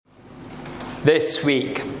This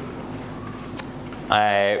week,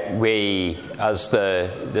 we, as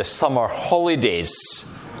the summer holidays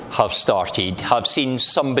have started, have seen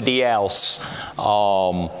somebody else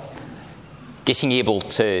getting able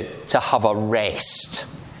to have a rest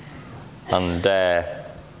and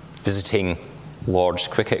visiting Lord's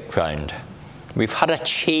Cricket Ground. We've had a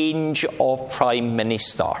change of Prime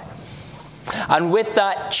Minister. And with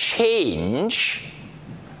that change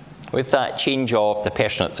of the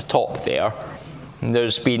person at the top there,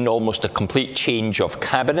 there's been almost a complete change of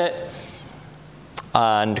cabinet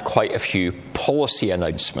and quite a few policy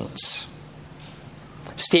announcements.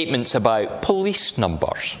 Statements about police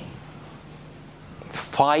numbers,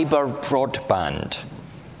 fibre broadband,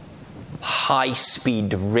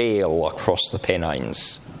 high-speed rail across the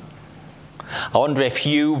Pennines. I wonder if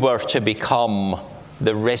you were to become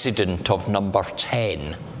the resident of number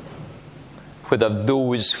 10, whether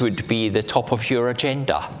those would be the top of your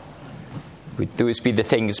agenda. Would those be the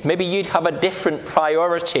things? Maybe you'd have a different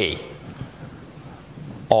priority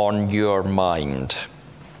on your mind.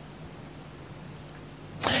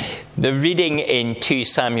 The reading in 2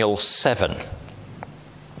 Samuel 7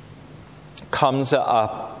 comes at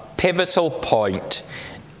a pivotal point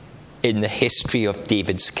in the history of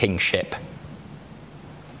David's kingship.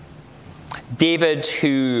 David,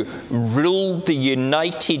 who ruled the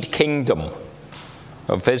united kingdom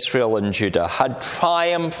of Israel and Judah, had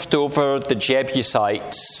triumphed over the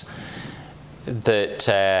Jebusites that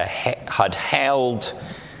had held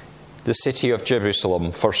the city of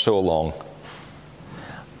Jerusalem for so long.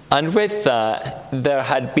 And with that, there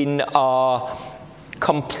had been a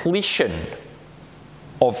completion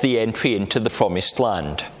of the entry into the promised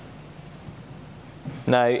land.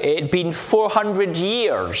 Now, it had been 400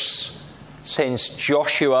 years since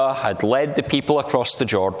Joshua had led the people across the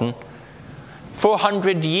Jordan.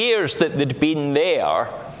 400 years that they'd been there,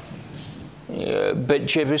 but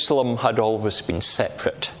Jerusalem had always been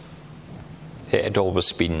separate. It had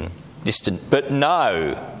always been distant. But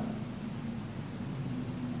now,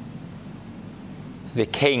 the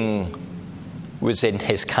king was in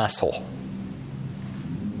his castle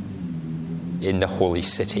in the holy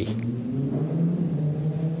city.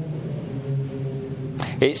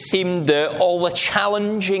 It seemed that all the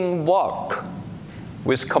challenging work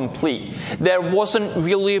was complete. There wasn't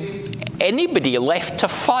really anybody left to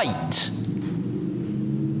fight.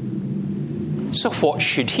 So what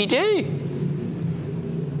should he do?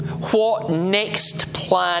 What next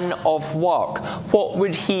plan of work? What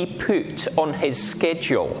would he put on his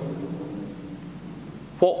schedule?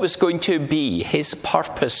 What was going to be his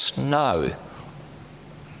purpose now?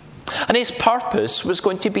 And his purpose was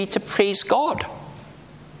going to be to praise God,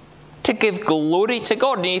 to give glory to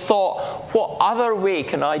God. And he thought, what other way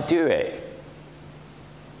can I do it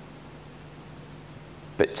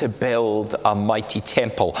but to build a mighty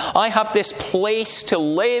temple? I have this place to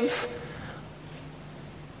live.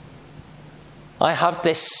 I have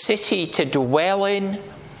this city to dwell in.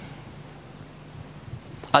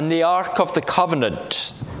 And the Ark of the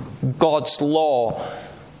Covenant, God's law,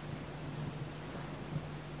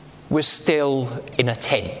 was still in a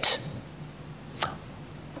tent.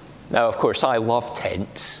 Now, of course, I love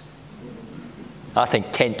tents. I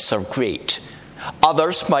think tents are great.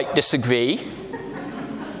 Others might disagree.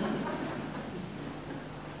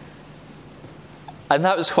 And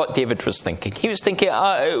that was what David was thinking. He was thinking,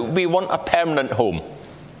 we want a permanent home.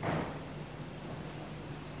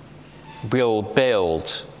 We'll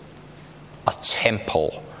build a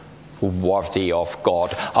temple worthy of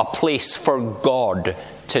God, a place for God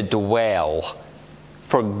to dwell,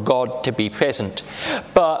 for God to be present.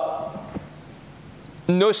 But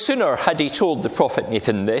no sooner had he told the prophet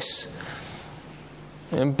Nathan this,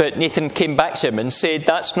 but Nathan came back to him and said,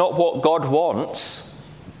 that's not what God wants.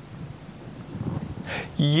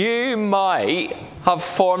 You might have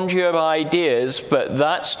formed your ideas, but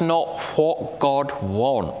that's not what God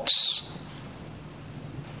wants.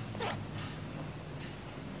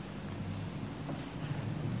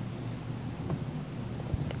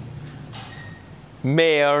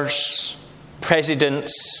 Mayors,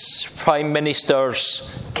 presidents, prime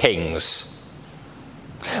ministers, kings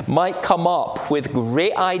might come up with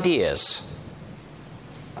great ideas,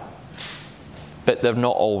 but they're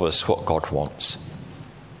not always what God wants.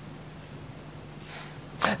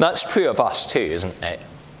 That's true of us too, isn't it?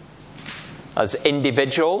 As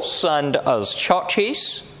individuals and as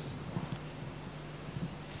churches,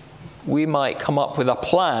 we might come up with a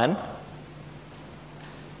plan,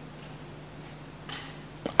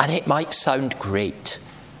 and it might sound great.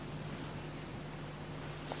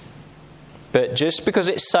 But just because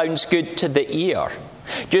it sounds good to the ear,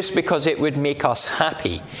 just because it would make us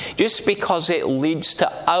happy, just because it leads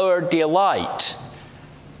to our delight,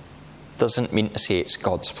 doesn't mean to say it's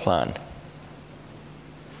God's plan.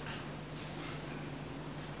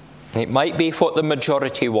 It might be what the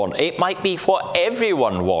majority want. It might be what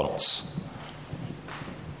everyone wants.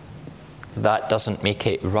 That doesn't make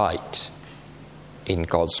it right in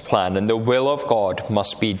God's plan, and the will of God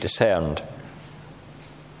must be discerned.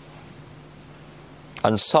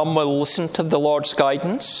 And some will listen to the Lord's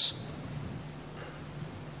guidance,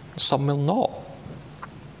 some will not.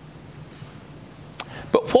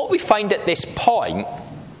 But what we find at this point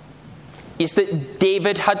is that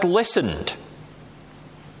David had listened.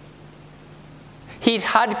 He'd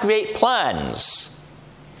had great plans.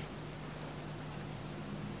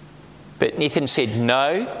 But Nathan said,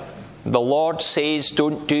 "No, the Lord says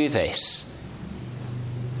don't do this."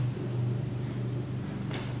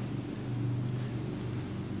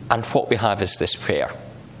 And what we have is this prayer.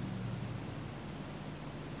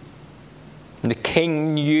 The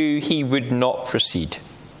king knew he would not proceed.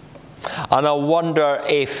 And I wonder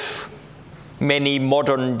if many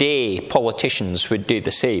modern day politicians would do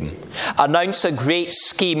the same. Announce a great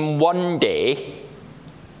scheme one day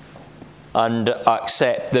and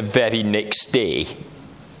accept the very next day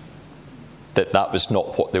that that was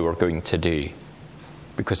not what they were going to do,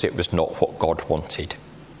 because it was not what God wanted.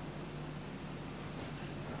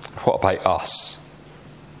 What about us?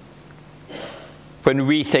 When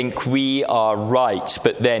we think we are right,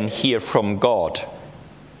 but then hear from God,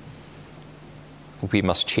 we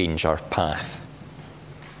must change our path.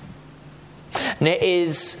 And it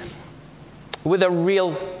is with a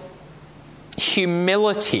real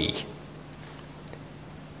humility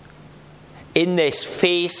in this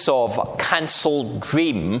face of a cancelled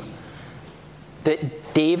dream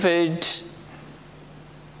that David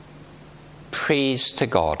prays to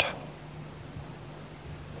God.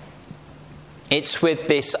 It's with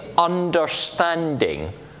this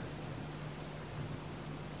understanding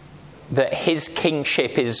that his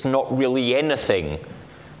kingship is not really anything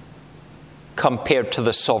compared to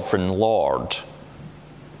the sovereign Lord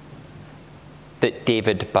that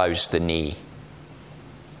David bows the knee.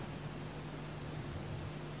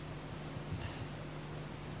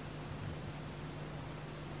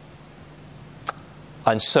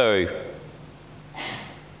 And so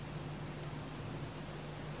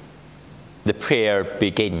the prayer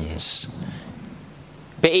begins.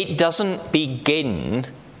 But it doesn't begin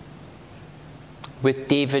with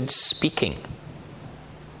David speaking.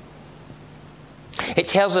 It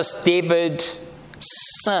tells us David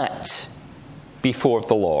sat before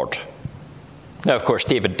the Lord. Now, of course,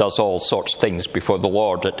 David does all sorts of things before the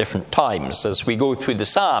Lord at different times. As we go through the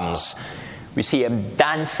Psalms, we see him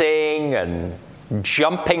dancing and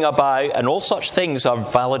jumping about, and all such things are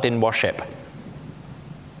valid in worship.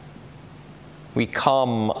 We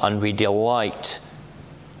come and we delight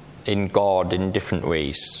in God in different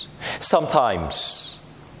ways. Sometimes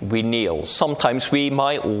we kneel. Sometimes we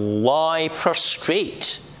might lie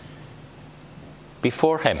prostrate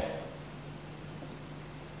before him.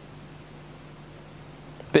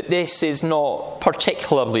 But this is not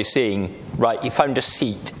particularly saying, right, he found a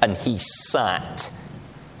seat and he sat.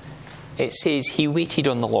 It says he waited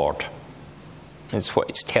on the Lord. That's what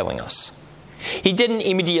it's telling us. He didn't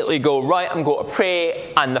immediately go, right, I'm going to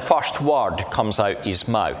pray, and the first word comes out his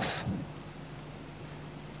mouth.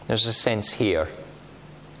 There's a sense here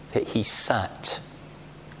that he sat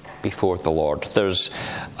before the Lord. There's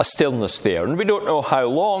a stillness there, and we don't know how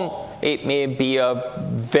long. It may be a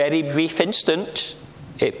very brief instant.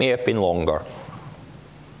 It may have been longer.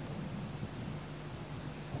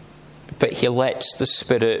 But he lets the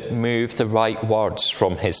Spirit move the right words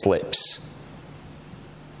from his lips.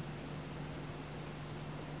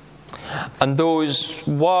 And those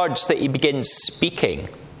words that he begins speaking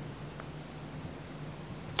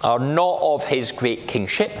are not of his great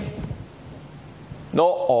kingship,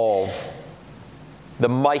 not of the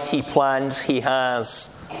mighty plans he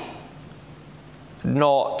has,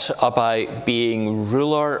 not about being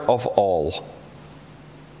ruler of all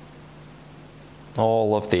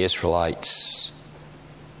of the Israelites.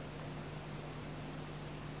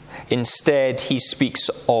 Instead, he speaks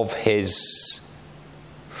of his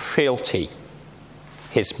frailty,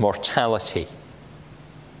 his mortality.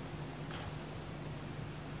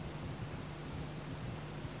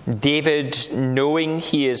 David, knowing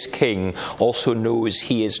he is king, also knows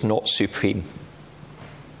he is not supreme.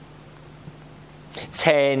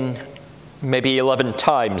 10, maybe 11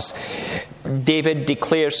 times, David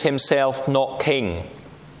declares himself not king,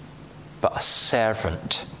 but a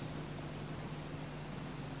servant.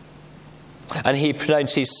 And he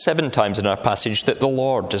pronounces 7 times in our passage that the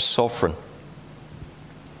Lord is sovereign.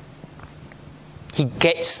 He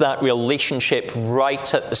gets that relationship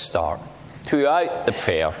right at the start, throughout the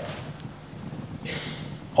prayer,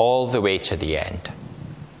 all the way to the end.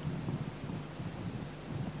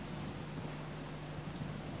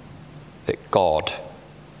 That God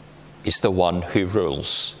is the one who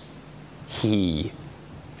rules. He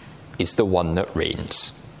is the one that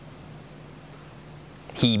reigns.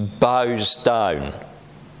 He bows down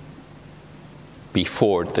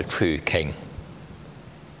before the true King.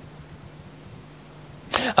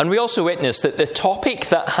 And we also witness that the topic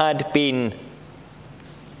that had been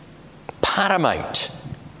paramount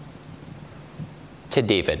to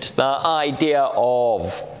David, that idea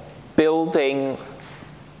of building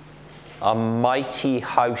a mighty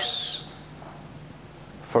house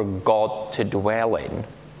for God to dwell in,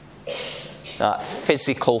 that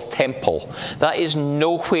physical temple, that is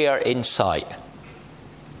nowhere in sight.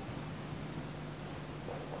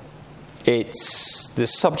 The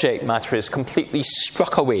subject matter is completely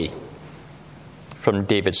struck away from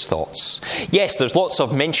David's thoughts. Yes, there's lots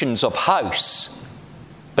of mentions of house,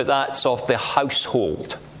 but that's of the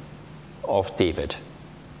household of David.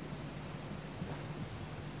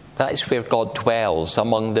 That is where God dwells,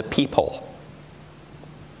 among the people.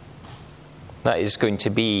 That is going to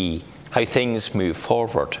be how things move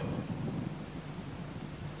forward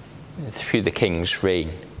through the king's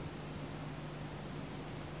reign.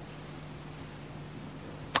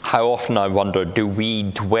 How often, I wonder, do we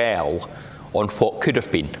dwell on what could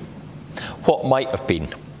have been, what might have been?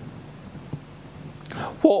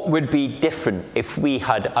 What would be different if we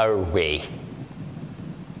had our way?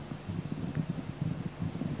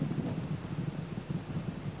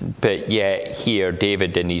 But yet here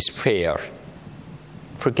David in his prayer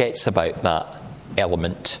forgets about that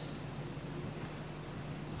element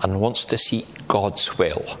and wants to seek God's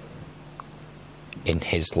will in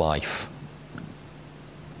his life.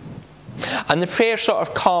 And the prayer sort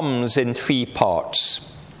of comes in 3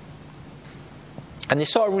 parts. And they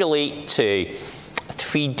sort of relate to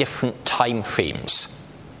 3 different time frames.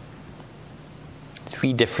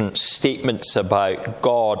 3 different statements about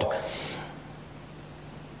God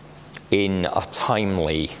in a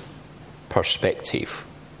timely perspective.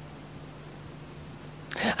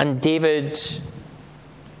 And David,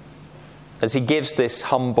 as he gives this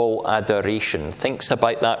humble adoration, thinks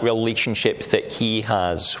about that relationship that he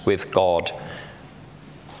has with God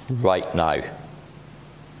right now.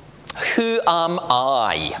 Who am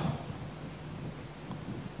I?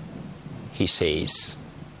 He says.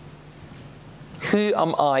 Who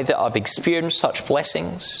am I that I've experienced such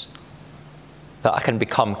blessings? That I can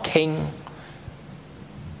become king?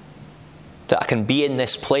 That I can be in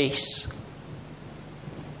this place?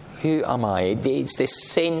 Who am I? It's this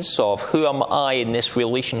sense of who am I in this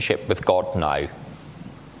relationship with God now?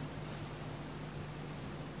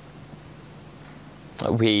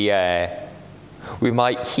 We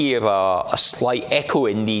might hear a slight echo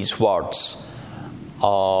in these words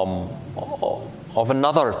of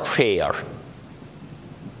another prayer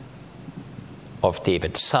of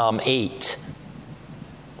David, Psalm 8.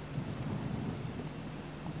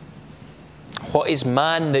 What is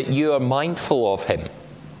man that you are mindful of him?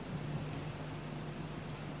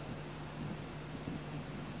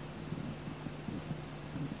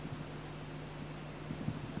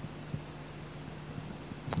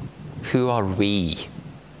 Who are we?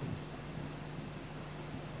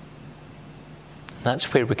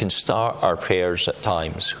 That's where we can start our prayers at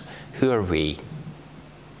times. Who are we?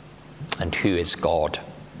 And who is God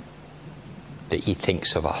that he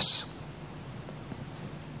thinks of us?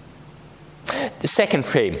 The second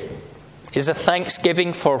frame is a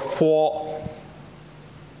thanksgiving for what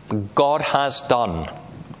God has done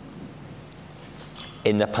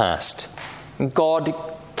in the past. God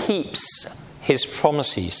keeps his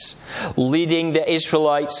promises, leading the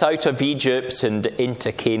Israelites out of Egypt and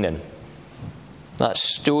into Canaan. That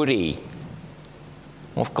story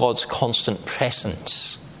of God's constant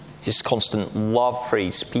presence, his constant love for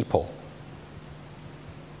his people.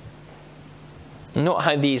 Note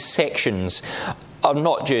how these sections are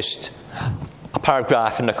not just a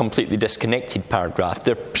paragraph and a completely disconnected paragraph.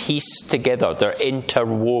 They're pieced together. They're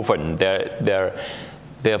interwoven. They're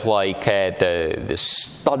like the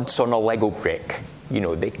studs on a Lego brick. You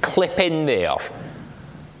know, they clip in there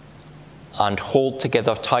and hold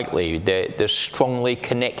together tightly. They're strongly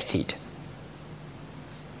connected.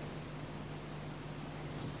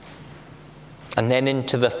 And then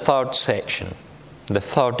into the third section, the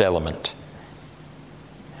third element.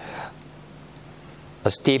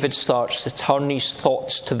 As David starts to turn his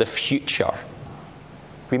thoughts to the future,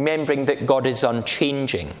 remembering that God is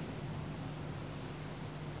unchanging,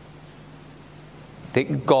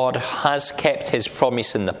 that God has kept his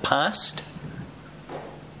promise in the past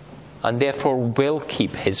and therefore will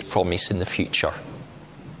keep his promise in the future.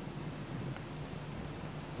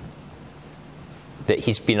 That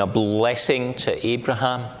he's been a blessing to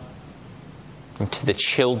Abraham and to the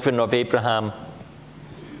children of Abraham,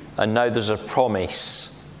 and now there's a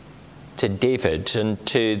promise to David and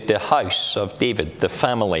to the house of David, the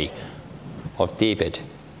family of David.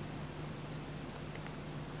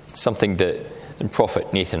 Something that the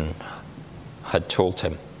prophet Nathan had told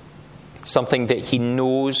him. Something that he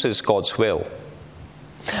knows is God's will.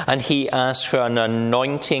 And he asks for an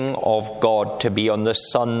anointing of God to be on the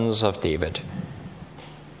sons of David.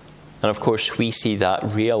 And of course, we see that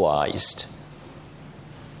realized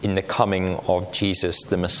in the coming of Jesus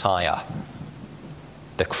the Messiah,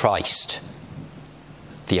 the Christ,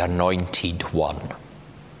 the Anointed One.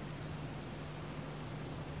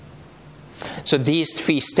 So these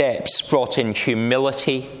 3 steps brought in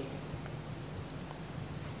humility,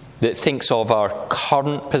 that thinks of our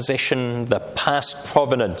current position, the past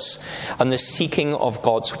providence, and the seeking of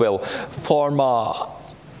God's will, form a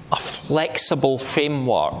flexible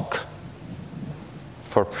framework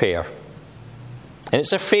for prayer. And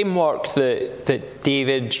it's a framework that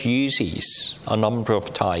David uses a number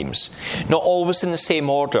of times. Not always in the same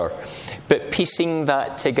order, but piecing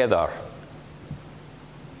that together.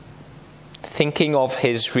 Thinking of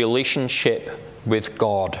his relationship with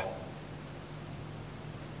God.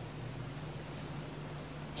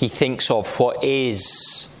 He thinks of what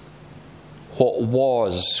is, what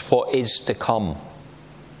was, what is to come.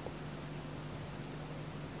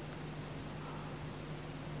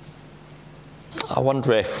 I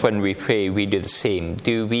wonder if when we pray we do the same.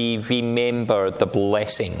 Do we remember the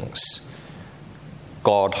blessings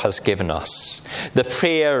God has given us? The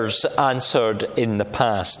prayers answered in the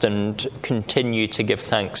past and continue to give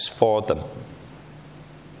thanks for them?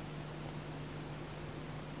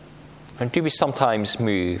 And do we sometimes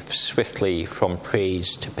move swiftly from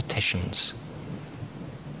praise to petitions?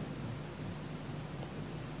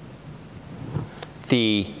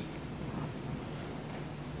 The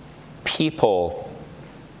people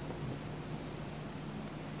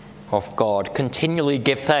of God continually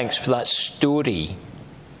give thanks for that story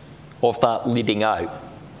of that leading out,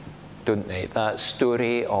 don't they? That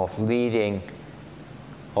story of leading,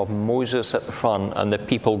 of Moses at the front and the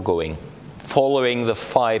people going, following the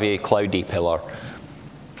fiery, cloudy pillar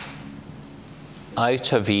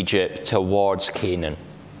out of Egypt towards Canaan.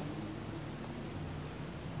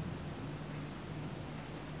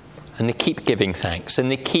 And they keep giving thanks, and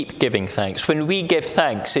they keep giving thanks. When we give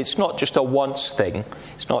thanks, it's not just a once thing.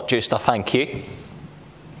 It's not just a thank you.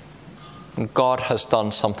 God has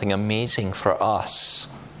done something amazing for us.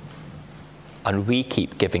 And we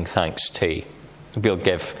keep giving thanks too. We'll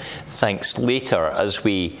give thanks later as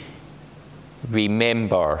we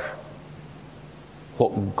remember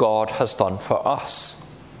what God has done for us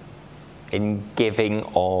in giving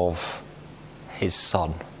of his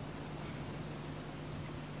Son.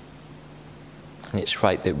 And it's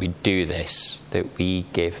right that we do this, that we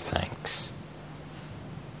give thanks.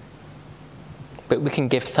 But we can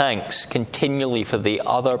give thanks continually for the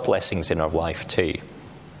other blessings in our life too.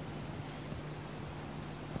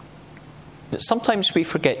 But sometimes we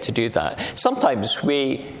forget to do that. Sometimes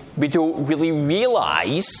we don't really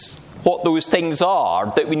realize what those things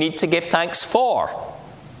are that we need to give thanks for.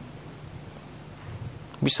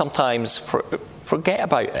 We sometimes forget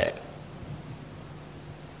about it.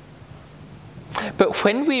 But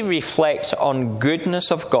when we reflect on goodness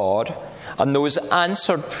of God and those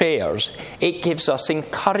answered prayers, it gives us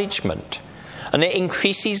encouragement. And it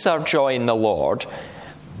increases our joy in the Lord.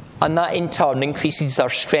 And that in turn increases our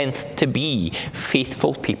strength to be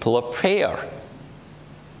faithful people of prayer.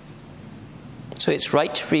 So it's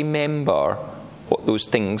right to remember what those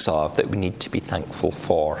things are that we need to be thankful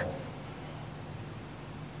for.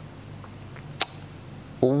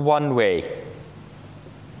 One way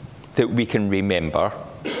that we can remember,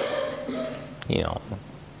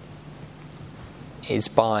 is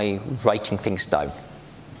by writing things down.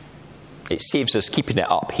 It saves us keeping it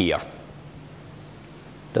up here,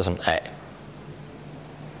 doesn't it?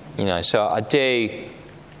 So I do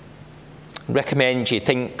recommend you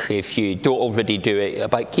think, if you don't already do it,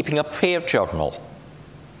 about keeping a prayer journal.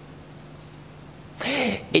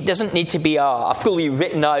 It doesn't need to be a fully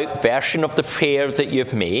written out version of the prayer that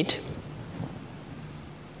you've made.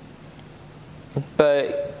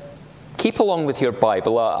 But keep along with your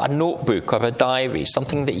Bible a notebook or a diary,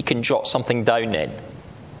 something that you can jot something down in.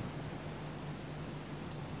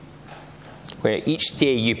 where each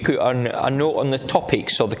day you put a note on the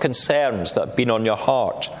topics or the concerns that have been on your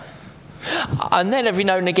heart. And then every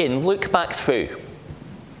now and again, look back through.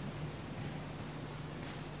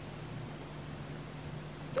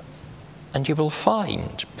 And you will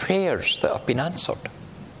find prayers that have been answered.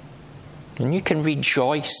 And you can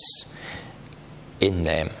rejoice in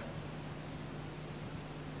them.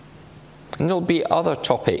 And there'll be other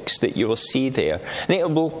topics that you will see there. And it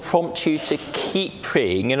will prompt you to keep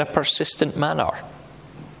praying in a persistent manner.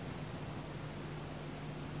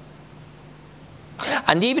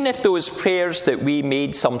 And even if those prayers that we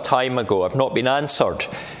made some time ago have not been answered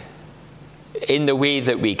in the way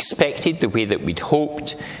that we expected, the way that we'd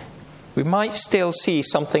hoped, we might still see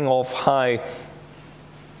something of how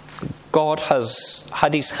God has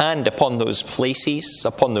had his hand upon those places,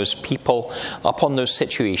 upon those people, upon those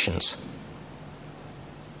situations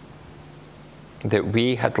that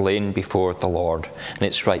we had lain before the Lord. And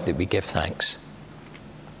it's right that we give thanks.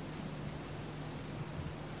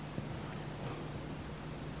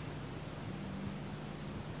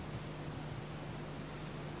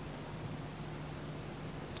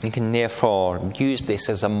 You can therefore use this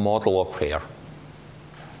as a model of prayer.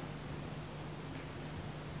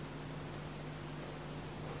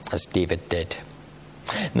 As David did.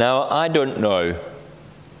 Now, I don't know,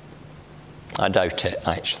 I doubt it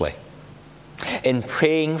actually, in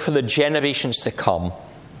praying for the generations to come,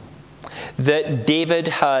 that David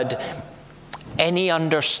had any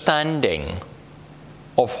understanding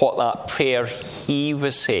of what that prayer he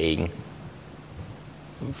was saying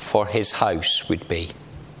for his house would be.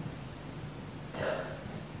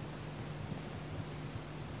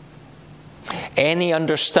 Any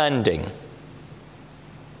understanding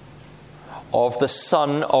of the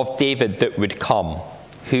Son of David that would come,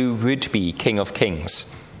 who would be King of Kings.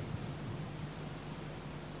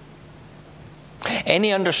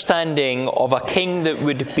 Any understanding of a king that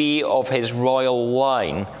would be of his royal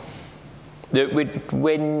line, that would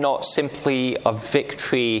win not simply a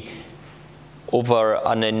victory over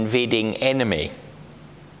an invading enemy,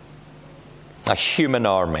 a human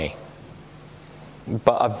army,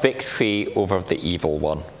 but a victory over the evil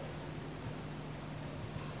one.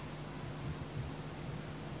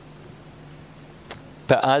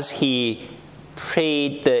 But as he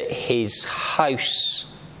prayed that his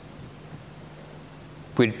house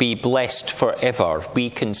would be blessed forever, we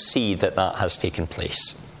can see that that has taken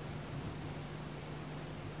place.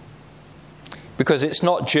 Because it's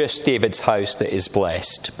not just David's house that is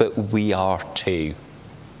blessed, but we are too.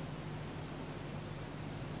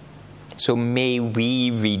 So may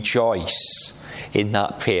we rejoice in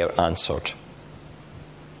that prayer answered.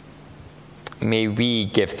 May we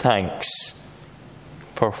give thanks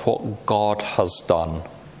for what God has done.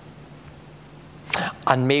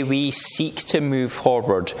 And may we seek to move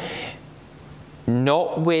forward,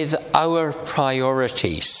 not with our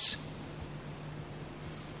priorities,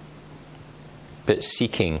 but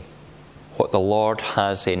seeking what the Lord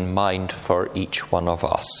has in mind for each one of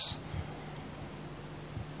us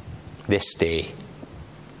this day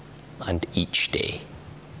and each day.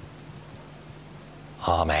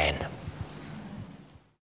 Amen.